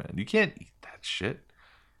far, man. You can't eat that shit.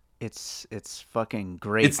 It's fucking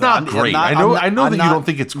great. It's not great. I know that you don't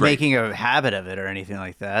think it's great. Making a habit of it or anything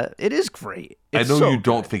like that. It is great. I know you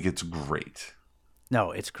don't think it's great.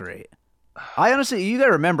 No, it's great. I honestly, you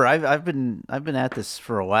gotta remember, I've been at this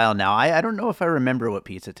for a while now. I don't know if I remember what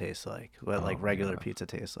pizza tastes like, regular pizza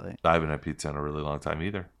tastes like. I haven't had pizza in a really long time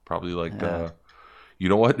either. Probably you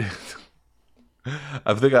know what?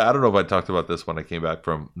 I don't know if I talked about this when I came back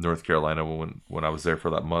from North Carolina when I was there for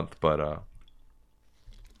that month, but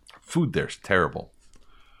food there's terrible.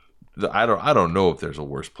 I don't know if there's a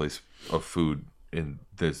worse place of food in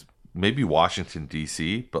this. Maybe Washington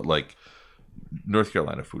D.C., but like North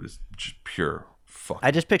Carolina food is just pure fucking.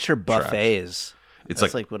 I just picture buffets. It's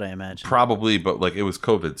That's like what I imagine. Probably, but like it was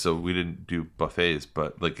COVID, so we didn't do buffets.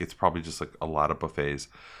 But like it's probably just like a lot of buffets.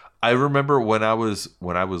 I remember when I lived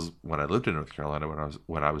in North Carolina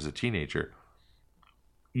when I was a teenager.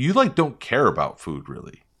 You like don't care about food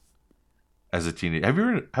really. As a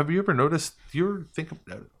teenager, have you ever noticed?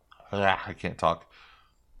 I can't talk.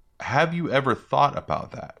 Have you ever thought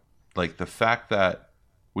about that? Like the fact that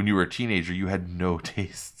when you were a teenager, you had no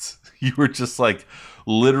tastes. You were just like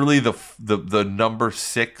literally the number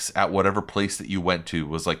 6 at whatever place that you went to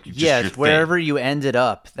was like just your thing. Wherever you ended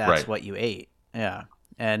up, that's what you ate. Yeah.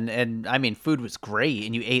 And I mean, food was great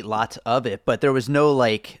and you ate lots of it, but there was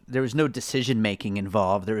no decision making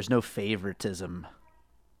involved. There was no favoritism.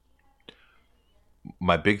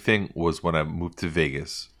 My big thing was when I moved to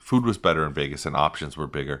Vegas, food was better in Vegas and options were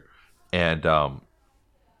bigger. And I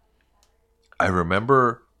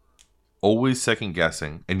remember always second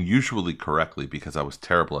guessing, and usually correctly because I was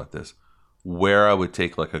terrible at this, where I would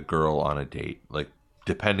take like a girl on a date, like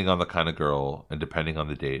depending on the kind of girl and depending on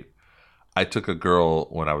the date. I took a girl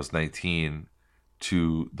when I was 19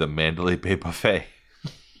 to the Mandalay Bay Buffet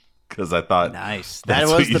because I thought nice. That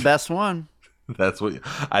was the best one. That's what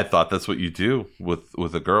I thought. That's what you do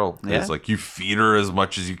with a girl. Yeah. It's like you feed her as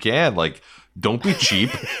much as you can. Like, don't be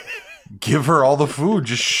cheap. Give her all the food.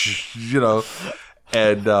 Just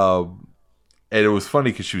and it was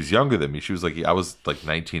funny because she was younger than me. She was like, I was like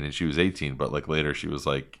 19 and she was 18. But like later, she was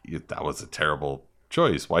like, that was a terrible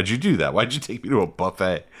choice. Why'd you do that? Why'd you take me to a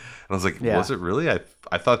buffet? And I was like, was it really? I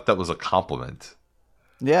thought that was a compliment.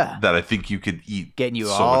 Yeah. That I think you could eat. Getting you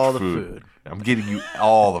so all the food. I'm getting you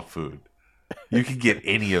all the food. You can get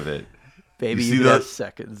any of it. Baby, you have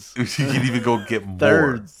seconds. You can even go get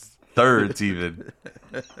more. Thirds even.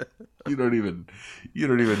 You don't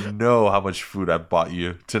even know how much food I bought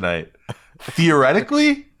you tonight.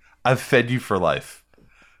 Theoretically, I've fed you for life.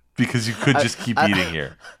 Because you could just keep eating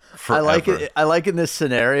here. Forever. I like in this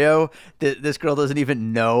scenario that this girl doesn't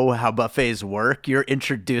even know how buffets work. You're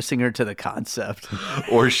introducing her to the concept.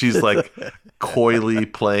 Or she's like coyly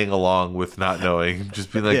playing along with not knowing,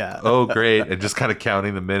 just being like, oh great, and just kind of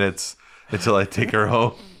counting the minutes until I take her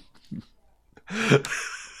home.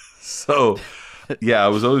 So yeah, I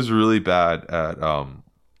was always really bad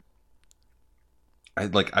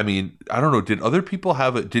I mean, I don't know. Did other people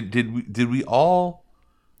have it? Did we all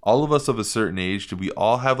of us of a certain age, did we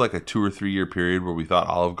all have like a 2 or 3 year period where we thought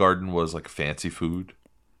Olive Garden was like fancy food?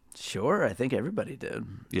 Sure, I think everybody did.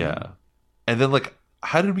 Yeah. And then like,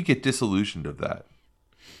 how did we get disillusioned of that?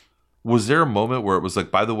 Was there a moment where it was like,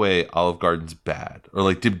 by the way, Olive Garden's bad? Or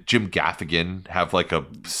like, did Jim Gaffigan have like a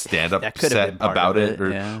stand-up That could have set been part about of it? it, Or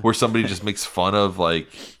yeah. where somebody just makes fun of like,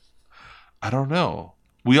 I don't know.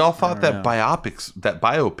 We all thought that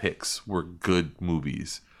biopics were good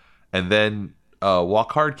movies. And then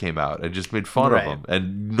Walk Hard came out and just made fun Right. of them.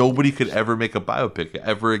 And nobody could ever make a biopic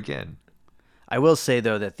ever again. I will say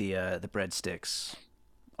though that the breadsticks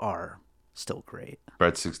are still great.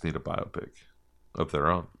 Breadsticks need a biopic of their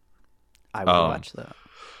own. I would watch that.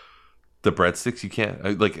 The breadsticks, you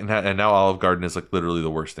can't like, and now Olive Garden is like literally the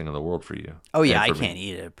worst thing in the world for you. Oh yeah, And I for me, can't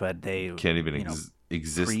eat it, but they can't even you know,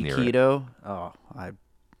 exist near it. pre-keto. Oh,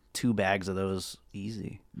 2 bags of those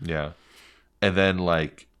easy. Yeah, and then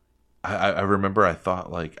like, I remember I thought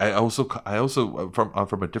like I also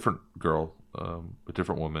from a different girl, a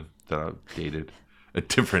different woman that I dated, a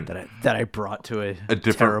different That I brought to a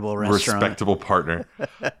different terrible restaurant. respectable partner.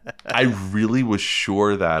 I really was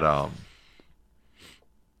sure that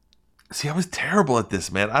see, I was terrible at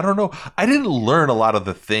this, man. I don't know. I didn't learn a lot of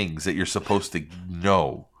the things that you're supposed to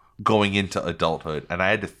know going into adulthood, and I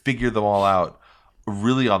had to figure them all out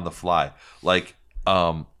really on the fly. Like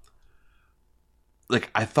I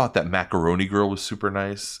thought that Macaroni Grill was super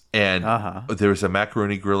nice, and there was a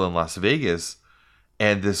Macaroni Grill in Las Vegas,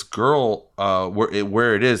 and this girl,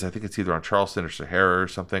 where it is, I think it's either on Charleston or Sahara or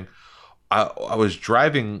something. I was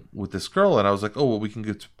driving with this girl, and I was like, "Oh, well, we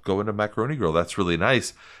can go into Macaroni Grill. That's really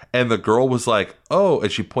nice." And the girl was like, "Oh," and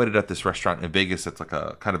she pointed at this restaurant in Vegas that's like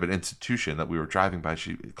a kind of an institution that we were driving by.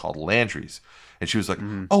 She called Landry's, and she was like,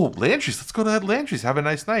 "Oh, Landry's. Let's go to that Landry's. Have a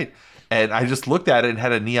nice night." And I just looked at it and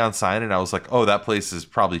had a neon sign, and I was like, "Oh, that place is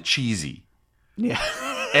probably cheesy." Yeah.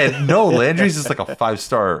 And no, Landry's is like a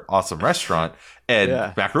 5-star awesome restaurant, and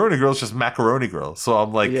Yeah. Macaroni Grill is just Macaroni Grill. So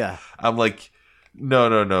I'm like, Yeah.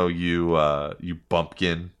 No, you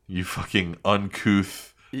bumpkin, you fucking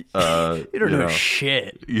uncouth. You don't know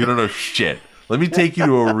shit. You don't know shit. Let me take you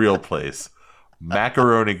to a real place,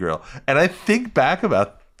 Macaroni Grill. And I think back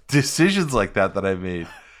about decisions like that I made,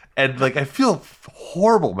 and like I feel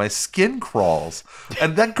horrible. My skin crawls,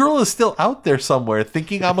 and that girl is still out there somewhere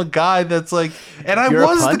thinking I'm a guy that's like, and I You're a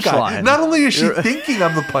was the guy. punchline. Not only is she thinking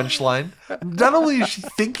I'm the punchline, not only is she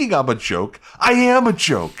thinking I'm a joke, I am a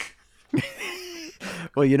joke.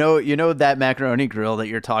 Well, you know that Macaroni Grill that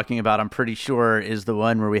you're talking about, I'm pretty sure is the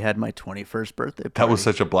one where we had my 21st birthday party. That was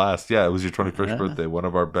such a blast. Yeah, it was your 21st birthday. One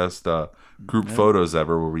of our best group photos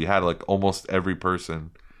ever, where we had like almost every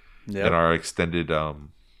person Yep. in our extended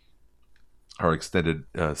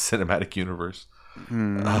cinematic universe.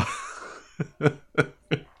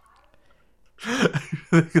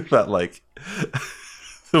 Think about like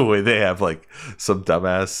the way they have like some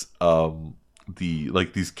dumbass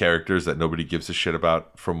these characters that nobody gives a shit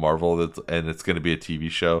about from Marvel, and it's going to be a TV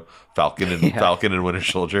show, Falcon and Winter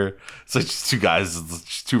Soldier. It's like just two guys, it's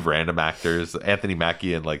just two random actors, Anthony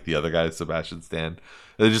Mackie and like the other guy, Sebastian Stan.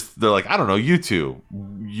 They're like, I don't know, you two,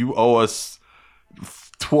 you owe us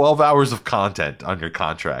 12 hours of content on your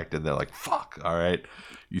contract, and they're like, fuck, all right,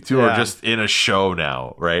 you two are just in a show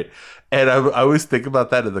now, right? And I always think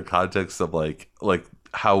about that in the context of like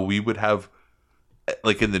how we would have,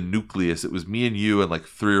 like in the nucleus, it was me and you and like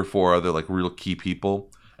 3 or 4 other like real key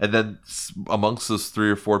people, and then amongst those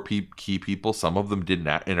 3 or 4 key people, some of them didn't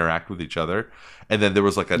interact with each other, and then there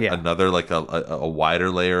was like another like a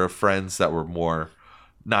wider layer of friends that were more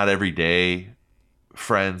not everyday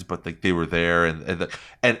friends, but like they were there,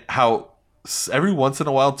 and how every once in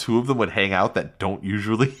a while 2 of them would hang out that don't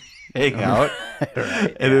usually hang out.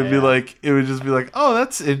 Right. And it would just be like, oh,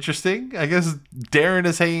 that's interesting. I guess Darren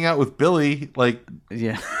is hanging out with Billy. Like,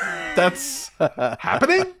 Yeah. that's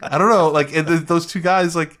happening. I don't know. Like, and those 2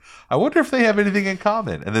 guys, like, I wonder if they have anything in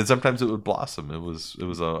common. And then sometimes it would blossom. It was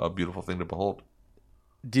a beautiful thing to behold.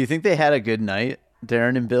 Do you think they had a good night,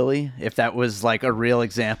 Darren and Billy? If that was like a real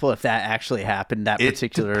example, if that actually happened, that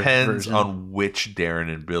particular It depends version? on which Darren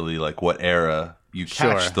and Billy, like what era you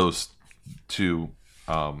catch Sure. those 2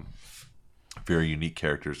 very unique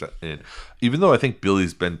characters in. Even though I think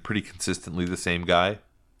Billy's been pretty consistently the same guy.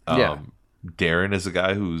 Darren is a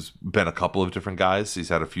guy who's been a couple of different guys. He's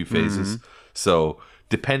had a few phases. So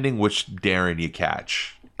depending which Darren you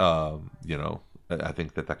catch, I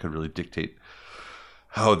think that could really dictate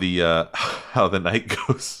how the night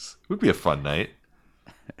goes. It would be a fun night.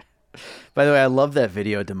 By the way, I love that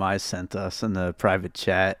video Demise sent us in the private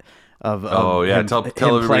chat of Oh yeah, him- tell him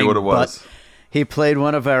everybody playing what it was. He played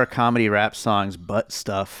one of our comedy rap songs, "Butt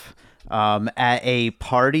Stuff," at a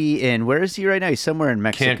party in, where is he right now? He's somewhere in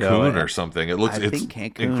Mexico. Cancun or something. It looks I it's think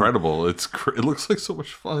Cancun. incredible. It looks like so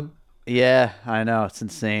much fun. Yeah, I know, it's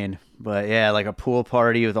insane. But yeah, like a pool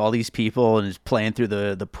party with all these people and just playing through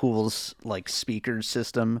the pool's like speaker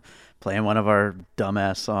system, playing one of our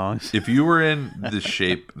dumbass songs. If you were in the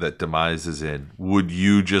shape that Demise is in, would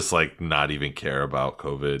you just like not even care about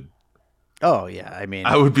COVID? Oh yeah, I mean,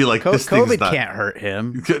 I would be like, this thing's COVID not... can't hurt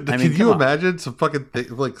him. Can I mean, you come on. imagine some fucking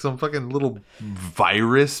like some fucking little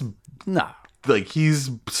virus? No, Like he's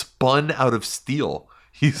spun out of steel.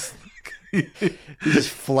 He's he just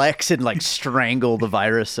flex and like strangle the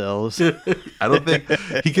virus cells. I don't think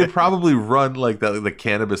he could probably run like that, like the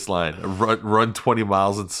cannabis line. Run 20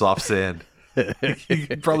 miles in soft sand. He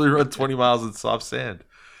could probably run 20 miles in soft sand.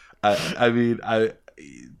 I mean,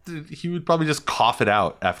 he would probably just cough it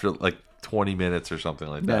out after like 20 minutes or something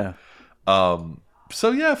like that. Yeah.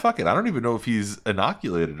 So yeah, fuck it. I don't even know if he's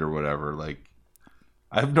inoculated or whatever. Like,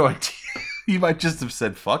 I have no idea. He might just have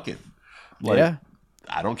said fuck it. Like, Yeah.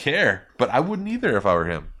 I don't care, but I wouldn't either if I were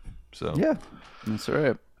him. So Yeah, that's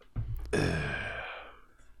right.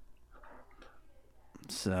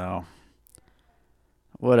 So,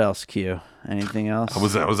 what else, Q? Anything else? I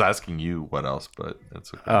was asking you what else, but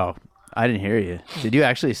that's okay. Oh, I didn't hear you. Did you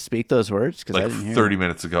actually speak those words? Because I Like didn't hear 30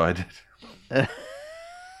 minutes ago, I did.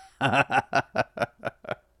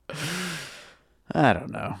 I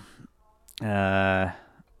don't know. I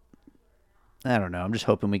don't know. I'm just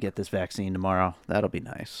hoping we get this vaccine tomorrow. That'll be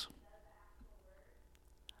nice.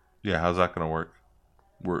 Yeah, how's that gonna work?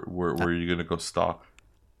 Where are you gonna go stalk?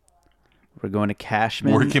 We're going to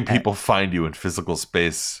Cashman. Where can people find you in physical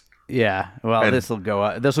space? Yeah, well, And- this will go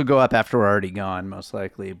up. This will go up after we're already gone, most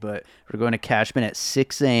likely. But we're going to Cashman at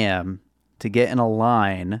 6 a.m. to get in a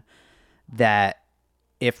line that,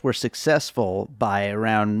 if we're successful by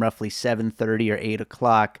around roughly 7:30 or 8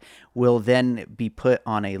 o'clock, will then be put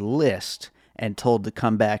on a list and told to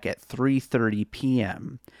come back at 3:30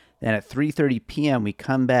 p.m. Then at 3:30 p.m. we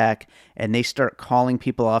come back and they start calling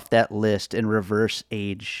people off that list in reverse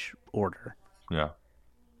age order. Yeah.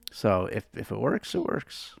 So if it works, it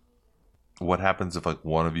works. What happens if like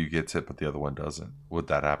one of you gets it but the other one doesn't? Would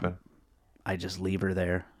that happen? I just leave her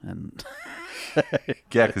there and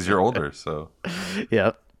Yeah, because you're older, so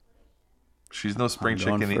yep. she's no spring I'm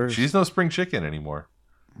going chicken. first. She's no spring chicken anymore.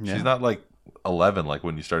 Yeah. She's not like 11 like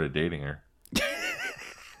when you started dating her.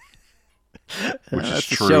 Which is That's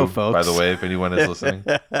the true, show, folks. by the way, if anyone is listening.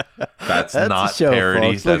 That's That's not the show,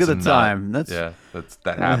 parody. folks. Look That's at the not- time. That's Yeah,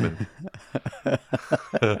 that happened.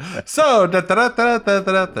 So, da, da, da, da, da,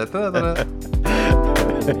 da, da, da,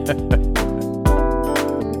 da.